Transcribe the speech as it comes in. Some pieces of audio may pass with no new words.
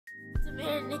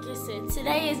Mary Nickerson.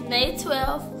 Today is May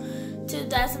 12th,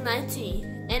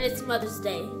 2019, and it's Mother's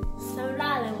Day. So,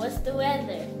 Rylan, what's the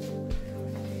weather?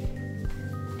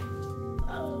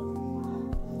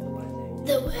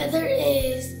 The weather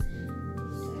is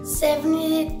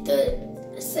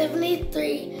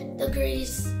 73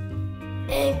 degrees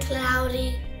and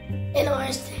cloudy in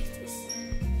Orange, Texas.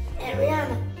 And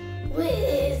Rihanna, what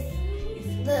is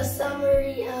the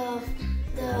summary of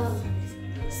the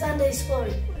Sunday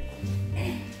story?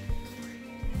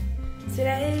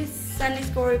 Today's Sunday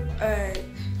school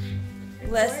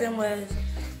lesson was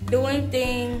doing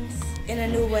things in a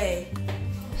new way.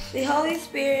 The Holy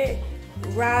Spirit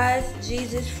raised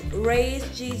Jesus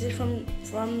from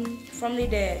the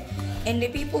dead, and the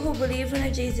people who believe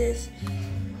in Jesus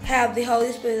have the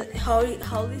Holy Spirit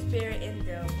in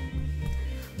them.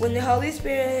 When the Holy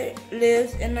Spirit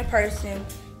lives in a person,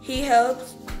 He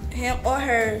helps him or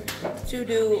her to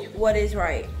do what is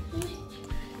right.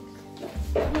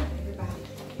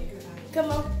 Come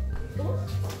on.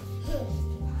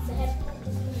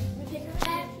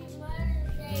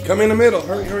 Come in the middle.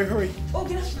 Hurry, hurry, hurry. Oh,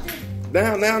 get up.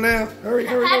 Now. Hurry, hurry,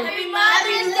 hurry. Happy Mother's